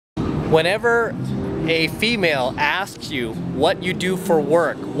Whenever a female asks you what you do for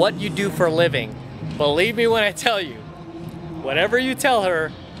work, what you do for a living, believe me when I tell you, whatever you tell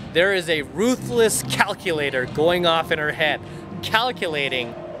her, there is a ruthless calculator going off in her head,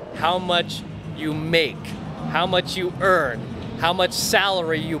 calculating how much you make, how much you earn, how much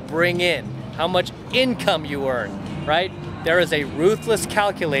salary you bring in, how much income you earn, right? There is a ruthless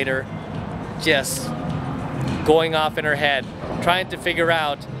calculator just going off in her head, trying to figure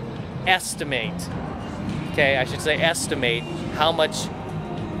out, estimate, okay, I should say estimate how much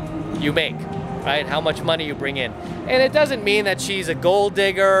you make, right? How much money you bring in. And it doesn't mean that she's a gold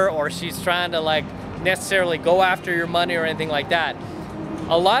digger or she's trying to like necessarily go after your money or anything like that.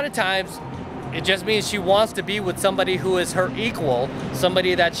 A lot of times it just means she wants to be with somebody who is her equal,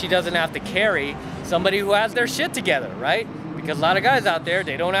 somebody that she doesn't have to carry, somebody who has their shit together, right? Because a lot of guys out there,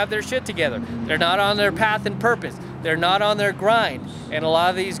 they don't have their shit together. They're not on their path and purpose. They're not on their grind. And a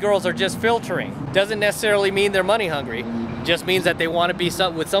lot of these girls are just filtering. Doesn't necessarily mean they're money hungry. Just means that they want to be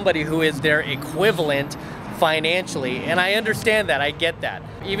with somebody who is their equivalent financially. And I understand that, I get that.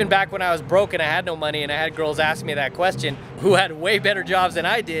 Even back when I was broke and I had no money and I had girls ask me that question who had way better jobs than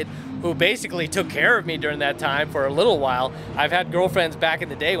I did, who basically took care of me during that time for a little while. I've had girlfriends back in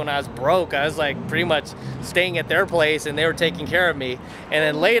the day when I was broke. I was like pretty much staying at their place and they were taking care of me. And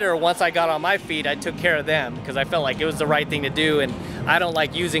then later, once I got on my feet, I took care of them because I felt like it was the right thing to do, and I don't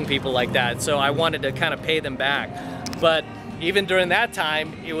like using people like that. So I wanted to kind of pay them back. But even during that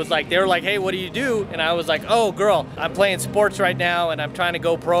time, it was like, they were like, hey, what do you do? And I was like, oh girl, I'm playing sports right now and I'm trying to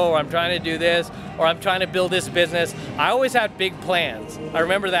go pro, or I'm trying to do this, or I'm trying to build this business. I always had big plans. I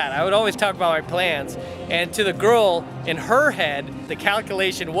remember that. I would always talk about my plans. And to the girl, in her head, the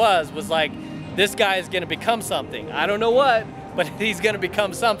calculation was like, this guy is gonna become something. I don't know what, but he's gonna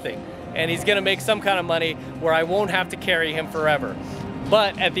become something. And he's gonna make some kind of money where I won't have to carry him forever.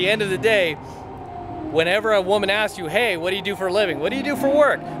 But at the end of the day, whenever a woman asks you, hey, what do you do for a living? What do you do for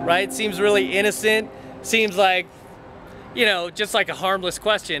work? Right? Seems really innocent. Seems like, you know, just like a harmless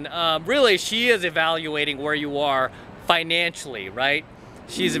question. Really, she is evaluating where you are financially, right?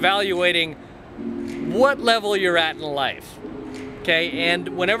 She's evaluating what level you're at in life. Okay, and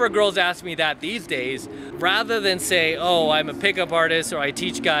whenever girls ask me that these days, rather than say, oh, I'm a pickup artist, or I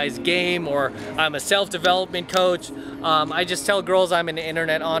teach guys game, or I'm a self-development coach, I just tell girls I'm an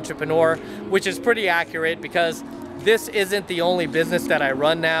internet entrepreneur, which is pretty accurate because this isn't the only business that I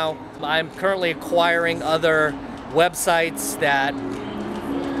run now. I'm currently acquiring other websites that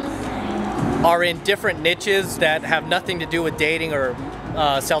are in different niches that have nothing to do with dating or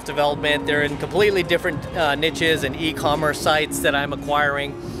self-development. They're in completely different niches and e-commerce sites that I'm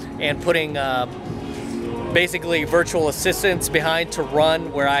acquiring and putting basically virtual assistants behind to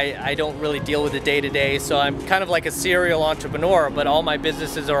run, where I don't really deal with the day-to-day. So I'm kind of like a serial entrepreneur, but all my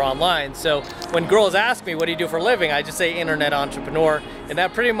businesses are online. So when girls ask me, what do you do for a living? I just say internet entrepreneur, and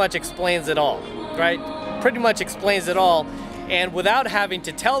that pretty much explains it all, right? Pretty much explains it all. And without having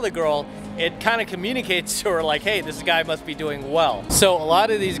to tell the girl, it kind of communicates to her like, hey, this guy must be doing well. So a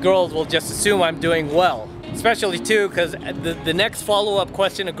lot of these girls will just assume I'm doing well, especially too, because the next follow-up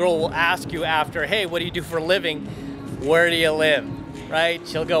question a girl will ask you after, hey, what do you do for a living? Where do you live? Right?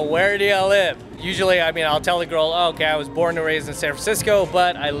 She'll go, where do you live? Usually, I mean, I'll tell the girl, oh, okay, I was born and raised in San Francisco,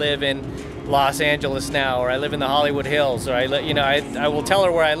 but I live in Los Angeles now, or I live in the Hollywood Hills, or I will tell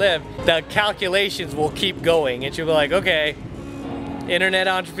her where I live. The calculations will keep going, and she'll be like, okay, internet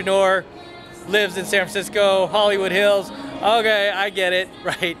entrepreneur, lives in San Francisco, Hollywood Hills. Okay, I get it,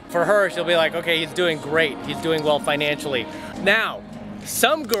 right? For her, she'll be like, okay, he's doing great. He's doing well financially. Now,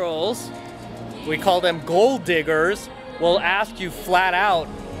 some girls, we call them gold diggers, will ask you flat out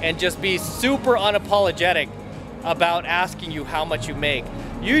and just be super unapologetic about asking you how much you make.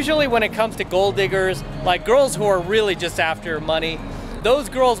 Usually when it comes to gold diggers, like girls who are really just after money, those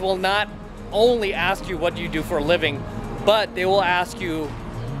girls will not only ask you what you do for a living, but they will ask you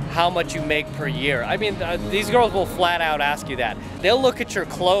how much you make per year. I mean, these girls will flat out ask you that. They'll look at your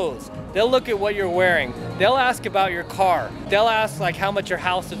clothes. They'll look at what you're wearing. They'll ask about your car. They'll ask like how much your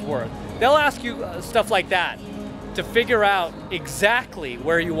house is worth. They'll ask you stuff like that to figure out exactly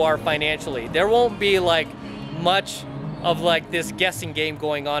where you are financially. There won't be like much of like this guessing game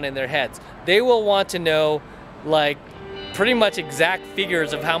going on in their heads. They will want to know like pretty much exact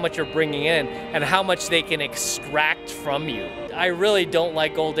figures of how much you're bringing in and how much they can extract from you. I really don't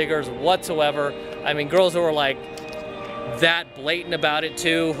like gold diggers whatsoever. I mean, girls who are like that blatant about it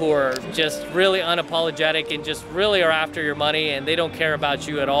too, who are just really unapologetic and just really are after your money and they don't care about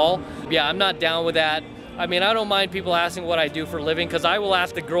you at all. Yeah, I'm not down with that. I mean, I don't mind people asking what I do for a living because I will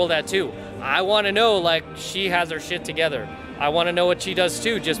ask the girl that too. I want to know like she has her shit together. I want to know what she does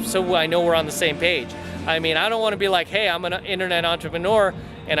too, just so I know we're on the same page. I mean, I don't want to be like, hey, I'm an internet entrepreneur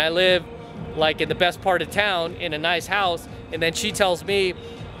and I live like in the best part of town in a nice house, and then she tells me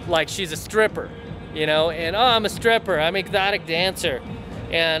like she's a stripper, you know, and oh, I'm a stripper, I'm an exotic dancer,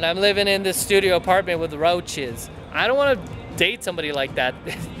 and I'm living in this studio apartment with roaches. I don't want to date somebody like that.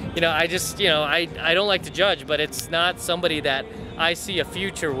 You know, I just, you know, I don't like to judge, but it's not somebody that I see a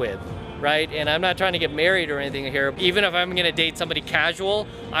future with, right? And I'm not trying to get married or anything here. Even if I'm gonna date somebody casual,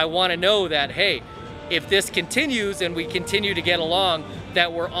 I wanna know that, hey, if this continues and we continue to get along,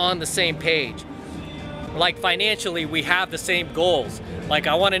 that we're on the same page. Like financially, we have the same goals. Like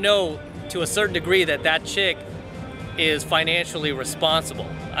I wanna know to a certain degree that that chick is financially responsible.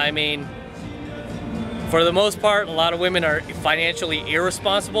 I mean, for the most part, a lot of women are financially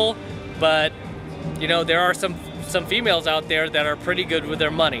irresponsible, but you know, there are some females out there that are pretty good with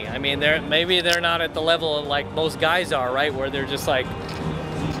their money. I mean, maybe they're not at the level of like most guys are, right? Where they're just like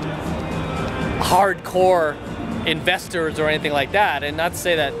hardcore investors or anything like that. And not to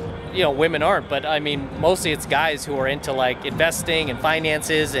say that, you know, women aren't, but I mean, mostly it's guys who are into like investing and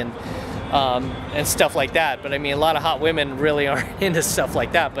finances and stuff like that. But I mean, a lot of hot women really aren't into stuff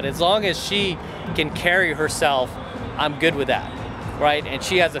like that. But as long as she can carry herself, I'm good with that, right? And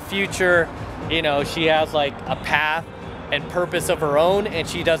she has a future, you know, she has like a path and purpose of her own, and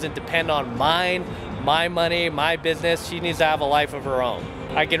she doesn't depend on mine, my money, my business. She needs to have a life of her own.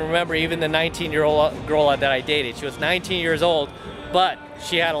 I can remember even the 19-year-old girl that I dated. She was 19 years old, but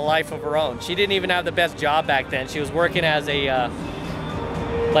she had a life of her own. She didn't even have the best job back then. She was working as a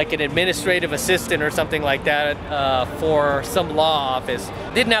like an administrative assistant or something like that for some law office.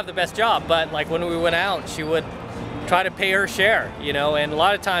 Didn't have the best job, but like when we went out, she would try to pay her share, you know, and a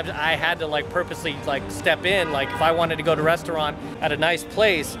lot of times I had to like purposely like step in. Like if I wanted to go to a restaurant at a nice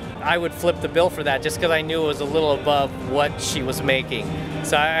place, I would flip the bill for that just because I knew it was a little above what she was making.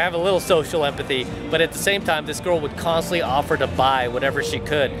 So I have a little social empathy, but at the same time, this girl would constantly offer to buy whatever she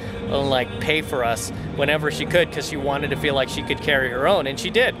could and like pay for us whenever she could because she wanted to feel like she could carry her own, and she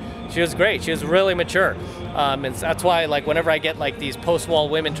did. She was great. She was really mature. And that's why like whenever I get like these post-wall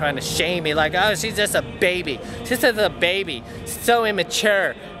women trying to shame me like, oh, she's just a baby. She's just a baby. She's so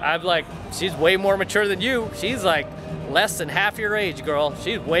immature. I'm like, she's way more mature than you. She's like less than half your age, girl.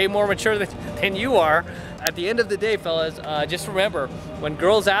 She's way more mature than you are. At the end of the day, fellas, just remember, when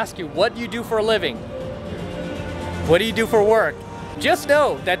girls ask you, what do you do for a living? What do you do for work? Just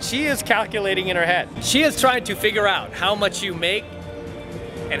know that she is calculating in her head. She is trying to figure out how much you make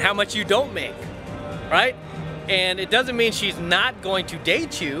and how much you don't make, right? And it doesn't mean she's not going to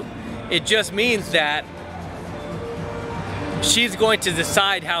date you. It just means that she's going to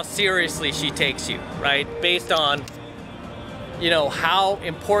decide how seriously she takes you, right? Based on, you know, how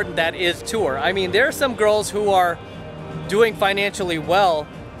important that is to her. I mean, there are some girls who are doing financially well,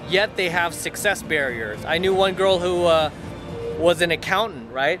 yet they have success barriers. I knew one girl who was an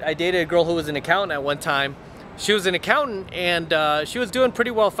accountant, right? I dated a girl who was an accountant at one time. She was an accountant and she was doing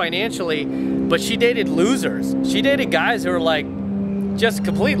pretty well financially, but she dated losers. She dated guys who are like just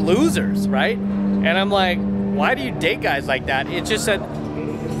complete losers, right? And I'm like, why do you date guys like that? It's just that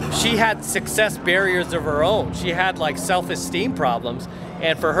she had success barriers of her own. She had like self-esteem problems.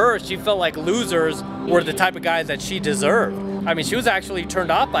 And for her, she felt like losers were the type of guys that she deserved. I mean, she was actually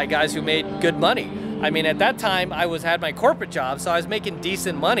turned off by guys who made good money. I mean, at that time, I had my corporate job, so I was making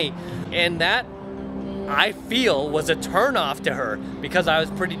decent money. And that, I feel, was a turnoff to her because I was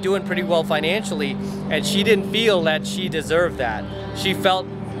doing pretty well financially, and she didn't feel that she deserved that. She felt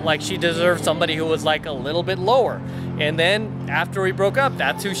like she deserved somebody who was like a little bit lower. And then after we broke up,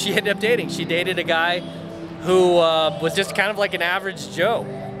 that's who she ended up dating. She dated a guy who was just kind of like an average Joe.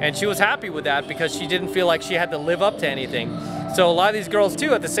 And she was happy with that because she didn't feel like she had to live up to anything. So a lot of these girls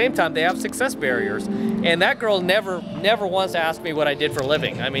too, at the same time, they have success barriers. And that girl never once asked me what I did for a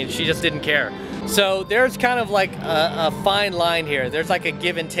living. I mean, she just didn't care. So there's kind of like a fine line here. There's like a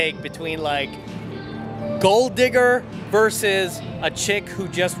give and take between like gold digger versus a chick who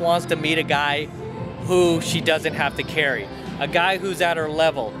just wants to meet a guy who she doesn't have to carry. A guy who's at her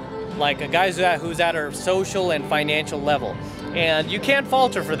level, like a guy who's at her social and financial level. And you can't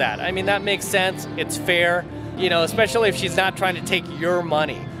fault her for that. I mean, that makes sense, it's fair, you know, especially if she's not trying to take your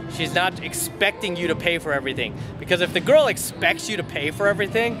money. She's not expecting you to pay for everything. Because if the girl expects you to pay for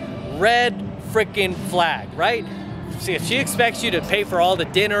everything, red freaking flag, right? See, if she expects you to pay for all the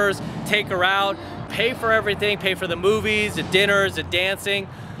dinners, take her out, pay for everything, pay for the movies, the dinners, the dancing,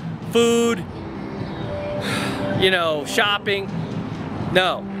 food, you know, shopping.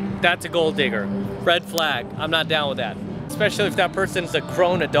 No, that's a gold digger. Red flag. I'm not down with that. Especially if that person's a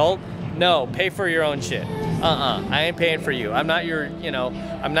grown adult. No, pay for your own shit. I ain't paying for you. I'm not your,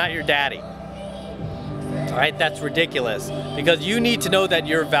 I'm not your daddy. All right, that's ridiculous, because you need to know that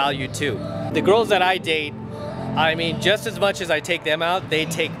you're valued too. The girls that I date, I mean, just as much as I take them out, they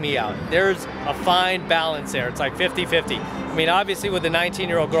take me out. There's a fine balance there. It's like 50-50. I mean, obviously with a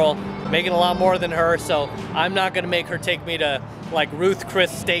 19-year-old girl, making a lot more than her, so I'm not gonna make her take me to like Ruth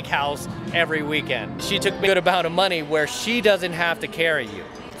Chris Steakhouse every weekend. She took me a good amount of money where she doesn't have to carry you.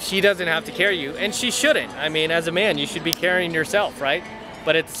 She doesn't have to carry you, and she shouldn't. I mean, as a man, you should be carrying yourself, right?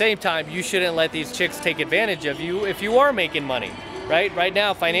 But at the same time, you shouldn't let these chicks take advantage of you if you are making money, right? Right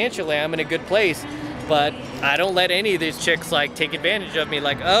now, financially, I'm in a good place, but I don't let any of these chicks like take advantage of me,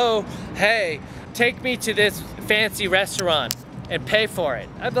 like, oh, hey, take me to this fancy restaurant and pay for it.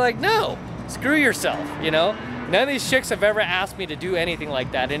 I'd be like, no, screw yourself, None of these chicks have ever asked me to do anything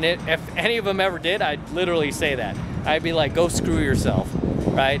like that, and if any of them ever did, I'd literally say that. I'd be like, go screw yourself,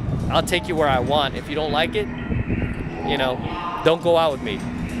 right? I'll take you where I want. If you don't like it, don't go out with me.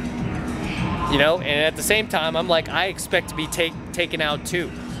 And at the same time, I'm like, I expect to be taken out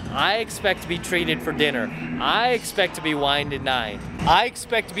too. I expect to be treated for dinner. I expect to be wined and dined. I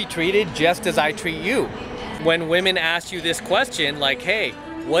expect to be treated just as I treat you. When women ask you this question, like, hey,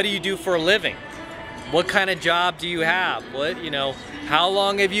 what do you do for a living? What kind of job do you have? How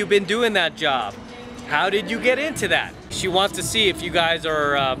long have you been doing that job? How did you get into that? She wants to see if you guys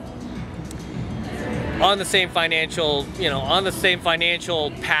are on the same financial, on the same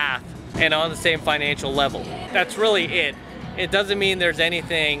financial path and on the same financial level. That's really it. It doesn't mean there's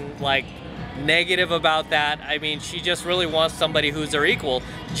anything like negative about that. I mean, she just really wants somebody who's her equal,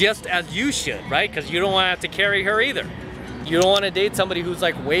 just as you should, right? Because you don't want to have to carry her either. You don't want to date somebody who's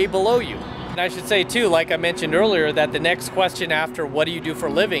like way below you. And I should say too, like I mentioned earlier, that the next question after what do you do for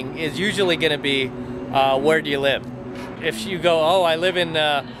a living is usually going to be, where do you live? If you go, oh, I live in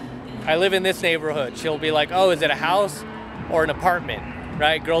this neighborhood, she'll be like, oh, is it a house or an apartment,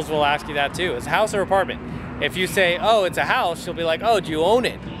 right? Girls will ask you that too. Is it a house or apartment? If you say, oh, it's a house, she'll be like, oh, do you own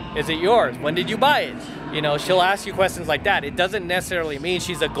it? Is it yours? When did you buy it? She'll ask you questions like that. It doesn't necessarily mean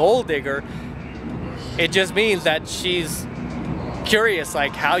she's a gold digger. It just means that she's curious,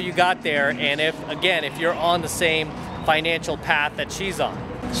 like how you got there, and if you're on the same financial path that she's on.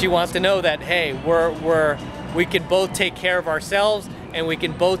 She wants to know that, hey, we can both take care of ourselves and we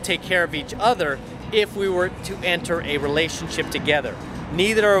can both take care of each other if we were to enter a relationship together.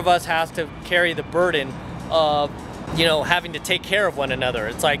 Neither of us has to carry the burden of, having to take care of one another.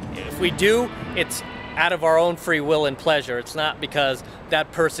 It's like, if we do, it's out of our own free will and pleasure. It's not because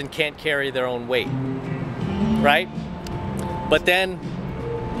that person can't carry their own weight, right? But then,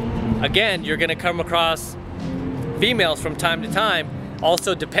 again, you're gonna come across females from time to time.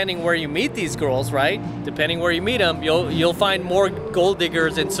 Also, depending where you meet these girls, right? Depending where you meet them, you'll find more gold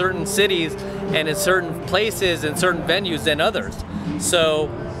diggers in certain cities and in certain places and certain venues than others.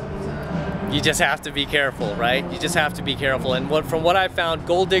 So you just have to be careful, right? You just have to be careful. And from what I found,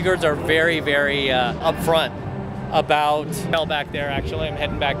 gold diggers are very, very upfront about. Hell, back there, actually, I'm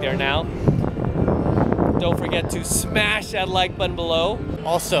heading back there now. Don't forget to smash that like button below.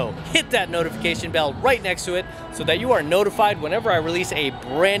 Also, hit that notification bell right next to it so that you are notified whenever I release a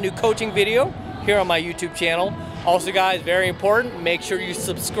brand new coaching video here on my YouTube channel. Also, guys, very important, make sure you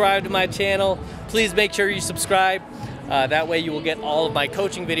subscribe to my channel. Please make sure you subscribe. That way you will get all of my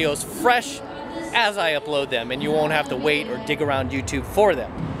coaching videos fresh as I upload them, and you won't have to wait or dig around YouTube for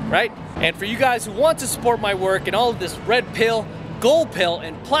them, right? And for you guys who want to support my work and all of this red pill, gold pill,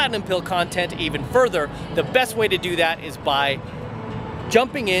 and platinum pill content even further, the best way to do that is by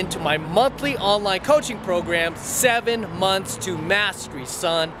jumping into my monthly online coaching program, 7 months to mastery,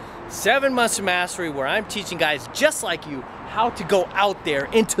 son. 7 months to mastery, where I'm teaching guys just like you how to go out there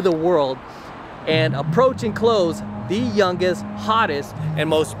into the world and approach and close the youngest, hottest, and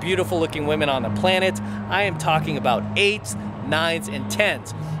most beautiful looking women on the planet. I am talking about 8s, 9s, and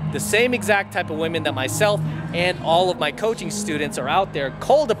 10s. The same exact type of women that myself and all of my coaching students are out there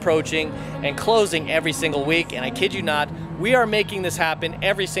cold approaching and closing every single week. And I kid you not, we are making this happen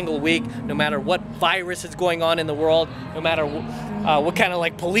every single week, no matter what virus is going on in the world, no matter what kind of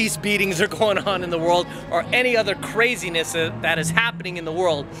like police beatings are going on in the world, or any other craziness that is happening in the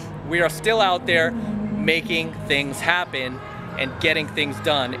world. We are still out there making things happen and getting things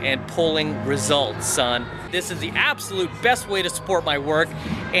done and pulling results, son. This is the absolute best way to support my work.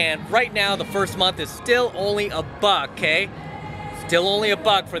 And right now, the first month is still only $1, okay? Still only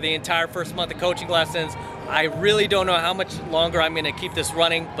 $1 for the entire first month of coaching lessons. I really don't know how much longer I'm gonna keep this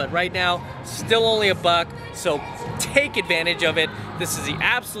running, but right now, still only $1, so take advantage of it. This is the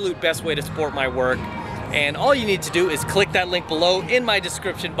absolute best way to support my work. And all you need to do is click that link below in my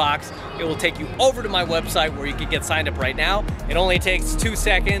description box. It will take you over to my website where you can get signed up right now. It only takes 2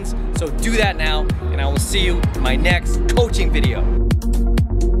 seconds, so do that now, and I will see you in my next coaching video.